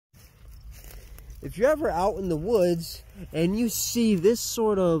if you're ever out in the woods and you see this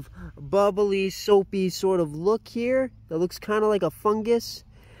sort of bubbly, soapy sort of look here, that looks kind of like a fungus,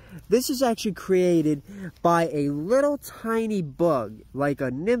 this is actually created by a little tiny bug, like a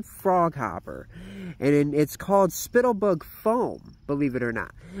nymph frog hopper. And it's called Spittlebug foam, believe it or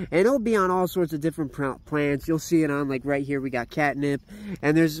not. And it'll be on all sorts of different plants. You'll see it on, like right here, we got catnip.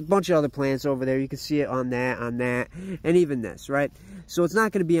 And there's a bunch of other plants over there. You can see it on that, and even this, right? So it's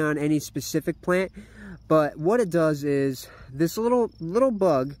not going to be on any specific plant. But what it does is, this little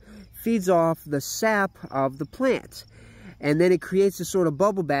bug feeds off the sap of the plant. And then it creates a sort of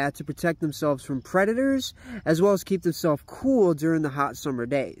bubble bath to protect themselves from predators, as well as keep themselves cool during the hot summer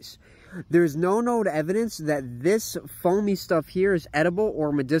days. There's no known evidence that this foamy stuff here is edible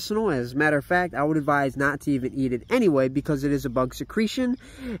or medicinal. As a matter of fact, I would advise not to even eat it anyway, because it is a bug secretion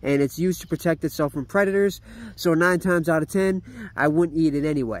and it's used to protect itself from predators. So 9 times out of 10, I wouldn't eat it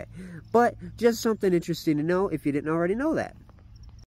anyway. But just something interesting to know if you didn't already know that.